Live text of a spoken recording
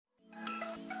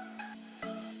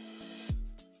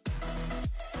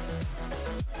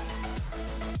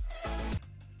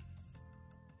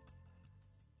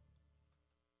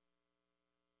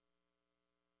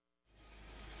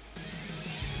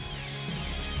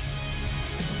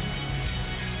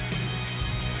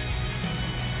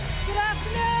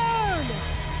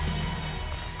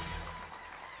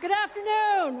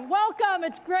afternoon. Welcome.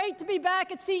 It's great to be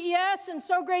back at CES and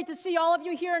so great to see all of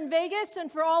you here in Vegas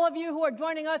and for all of you who are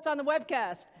joining us on the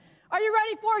webcast. Are you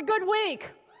ready for a good week?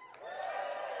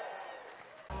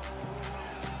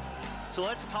 So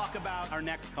let's talk about our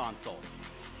next console.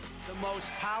 The most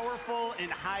powerful and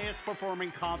highest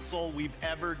performing console we've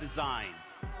ever designed.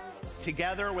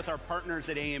 Together with our partners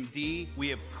at AMD, we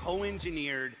have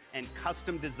co-engineered and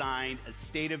custom designed a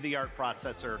state-of-the-art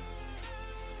processor.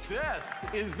 This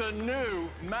is the new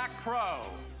Mac Pro.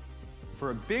 For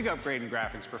a big upgrade in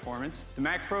graphics performance, the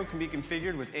Mac Pro can be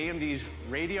configured with AMD's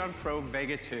Radeon Pro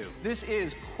Vega 2. This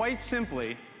is, quite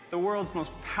simply, the world's most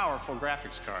powerful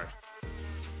graphics card.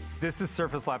 This is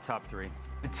Surface Laptop 3.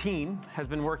 The team has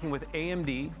been working with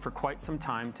AMD for quite some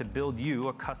time to build you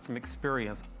a custom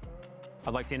experience.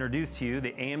 I'd like to introduce to you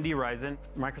the AMD Rison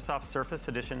Microsoft Surface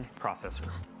Edition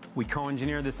processor. We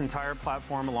co-engineered this entire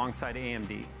platform alongside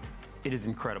AMD. It is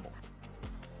incredible.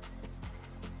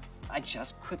 I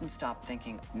just couldn't stop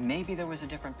thinking maybe there was a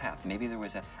different path. Maybe there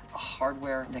was a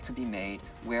hardware that could be made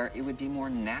where it would be more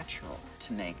natural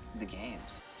to make the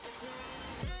games.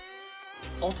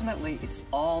 Ultimately, it's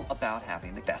all about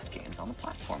having the best games on the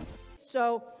platform.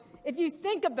 So if you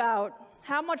think about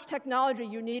how much technology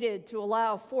you needed to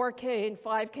allow 4K and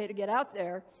 5K to get out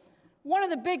there, one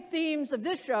of the big themes of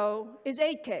this show is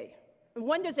 8K. And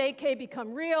when does 8K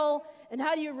become real? And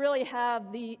how do you really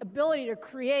have the ability to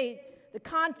create the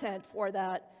content for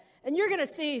that? And you're going to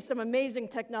see some amazing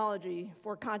technology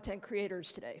for content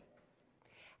creators today.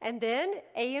 And then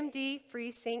AMD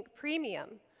Freesync Premium,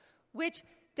 which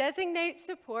designates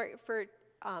support for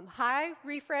high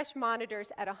refresh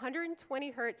monitors at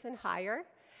 120 hertz and higher,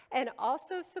 and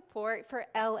also support for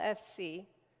LFC,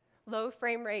 low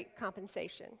frame rate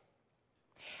compensation.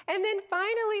 And then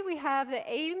finally, we have the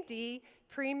AMD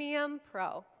Premium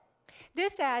Pro.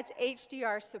 This adds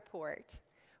HDR support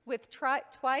with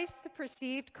twice the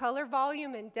perceived color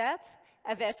volume and depth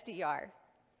of SDR.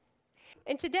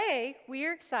 And today, we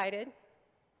are excited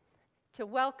to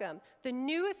welcome the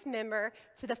newest member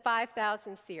to the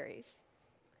 5000 series.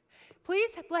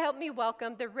 Please help me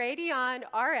welcome the Radeon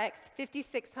RX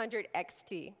 5600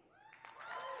 XT.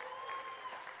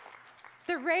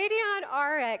 The Radeon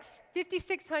RX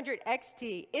 5600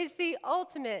 XT is the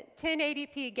ultimate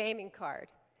 1080p gaming card.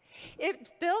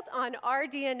 It's built on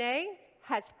RDNA,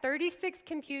 has 36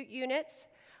 compute units,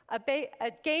 a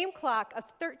game clock of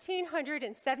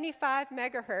 1375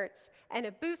 megahertz, and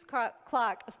a boost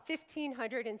clock of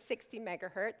 1560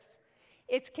 megahertz.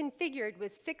 It's configured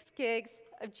with 6 gigs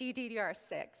of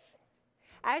GDDR6.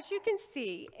 As you can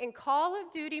see, in Call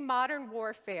of Duty Modern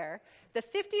Warfare, the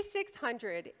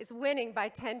 5600 is winning by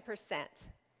 10%.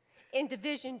 In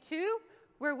Division 2,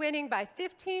 we're winning by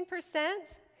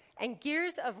 15%, and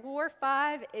Gears of War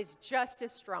 5 is just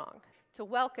as strong. To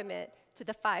welcome it to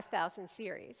the 5000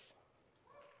 series.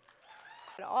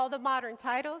 All the modern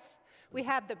titles, we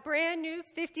have the brand new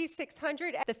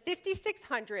 5600. The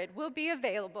 5600 will be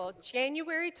available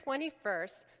January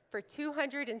 21st for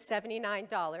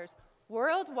 $279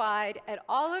 worldwide at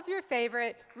all of your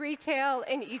favorite retail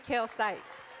and e-tail sites.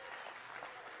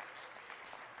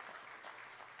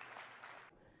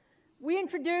 We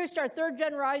introduced our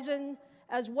 3rd-gen Rison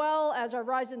as well as our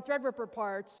Rison Threadripper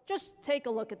parts. Just take a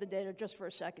look at the data just for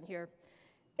a second here.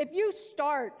 If you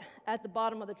start at the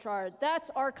bottom of the chart, that's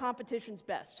our competition's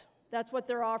best. That's what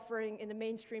they're offering in the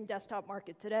mainstream desktop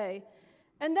market today.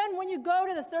 And then when you go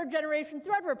to the 3rd-generation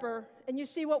Threadripper and you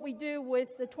see what we do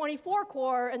with the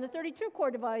 24-core and the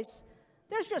 32-core device,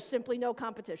 there's just simply no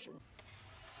competition.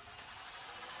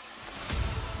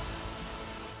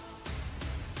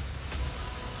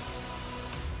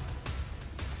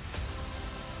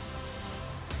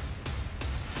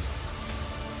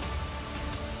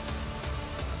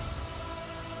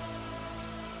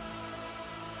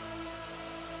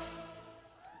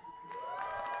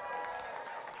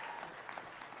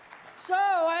 So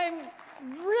I'm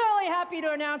really happy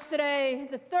to announce today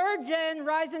the 3rd-gen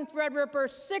Ryzen Threadripper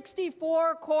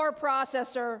 64-core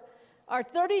processor, our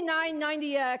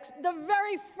 3990X, the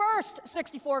very first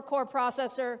 64-core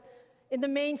processor in the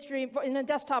mainstream, in the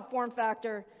desktop form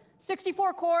factor.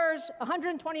 64 cores,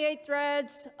 128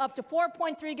 threads, up to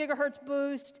 4.3 gigahertz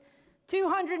boost,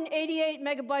 288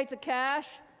 megabytes of cache,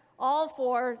 all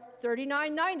for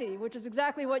 $39.90, which is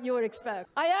exactly what you would expect.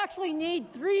 I actually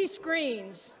need 3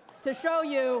 screens to show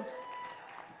you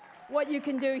what you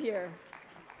can do here.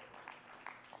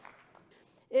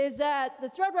 Is that the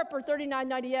Threadripper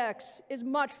 3990X is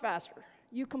much faster.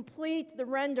 You complete the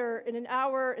render in 1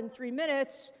 hour and 3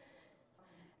 minutes,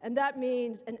 and that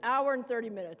means 1 hour and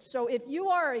 30 minutes. So if you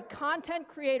are a content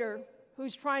creator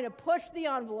who's trying to push the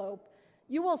envelope,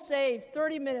 you will save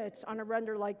 30 minutes on a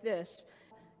render like this.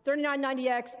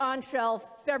 3990X on shelf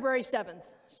February 7th,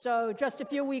 so just a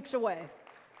few weeks away.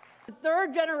 The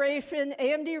third generation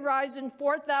AMD Ryzen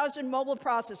 4000 mobile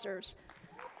processors.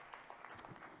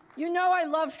 You know I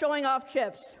love showing off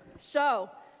chips, so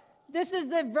this is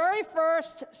the very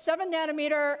first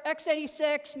 7nm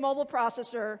x86 mobile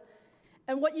processor,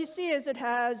 and what you see is it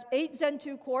has 8 Zen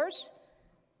 2 cores,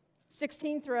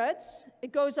 16 threads.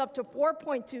 It goes up to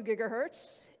 4.2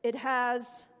 gigahertz. It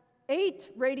has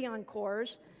 8 Radeon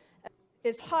cores,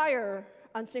 is higher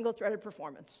on single-threaded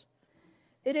performance.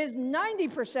 It is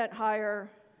 90%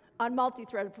 higher on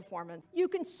multi-threaded performance. You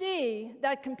can see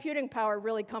that computing power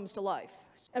really comes to life.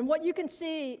 And what you can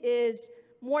see is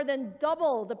more than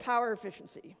double the power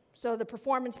efficiency. So the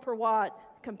performance per watt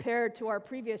compared to our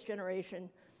previous generation.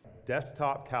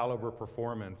 Desktop caliber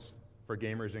performance for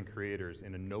gamers and creators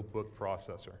in a notebook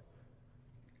processor.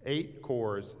 8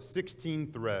 cores,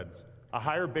 16 threads, a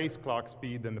higher base clock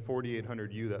speed than the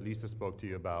 4800U that Lisa spoke to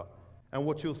you about. And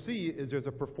what you'll see is there's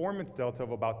a performance delta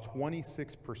of about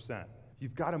 26%.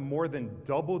 You've got to more than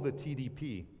double the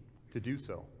TDP to do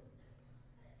so.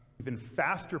 Even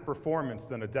faster performance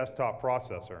than a desktop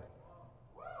processor.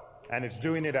 And it's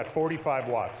doing it at 45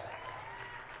 watts.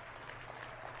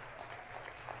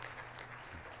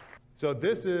 So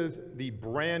this is the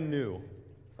brand new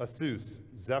Asus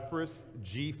Zephyrus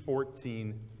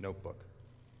G14 notebook.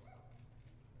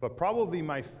 But probably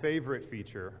my favorite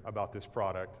feature about this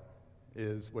product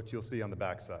is what you'll see on the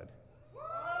backside.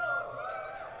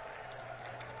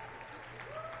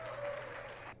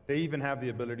 They even have the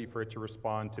ability for it to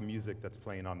respond to music that's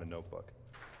playing on the notebook.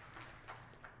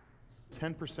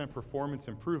 10% performance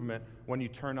improvement when you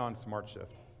turn on Smart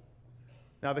Shift.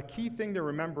 Now, the key thing to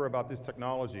remember about this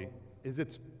technology is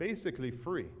it's basically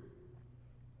free.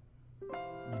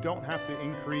 You don't have to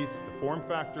increase the form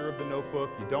factor of the notebook.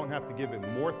 You don't have to give it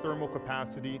more thermal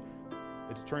capacity.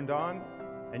 It's turned on,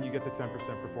 and you get the 10%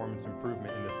 performance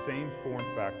improvement in the same form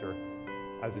factor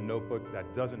as a notebook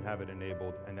that doesn't have it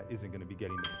enabled and that isn't going to be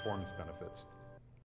getting the performance benefits.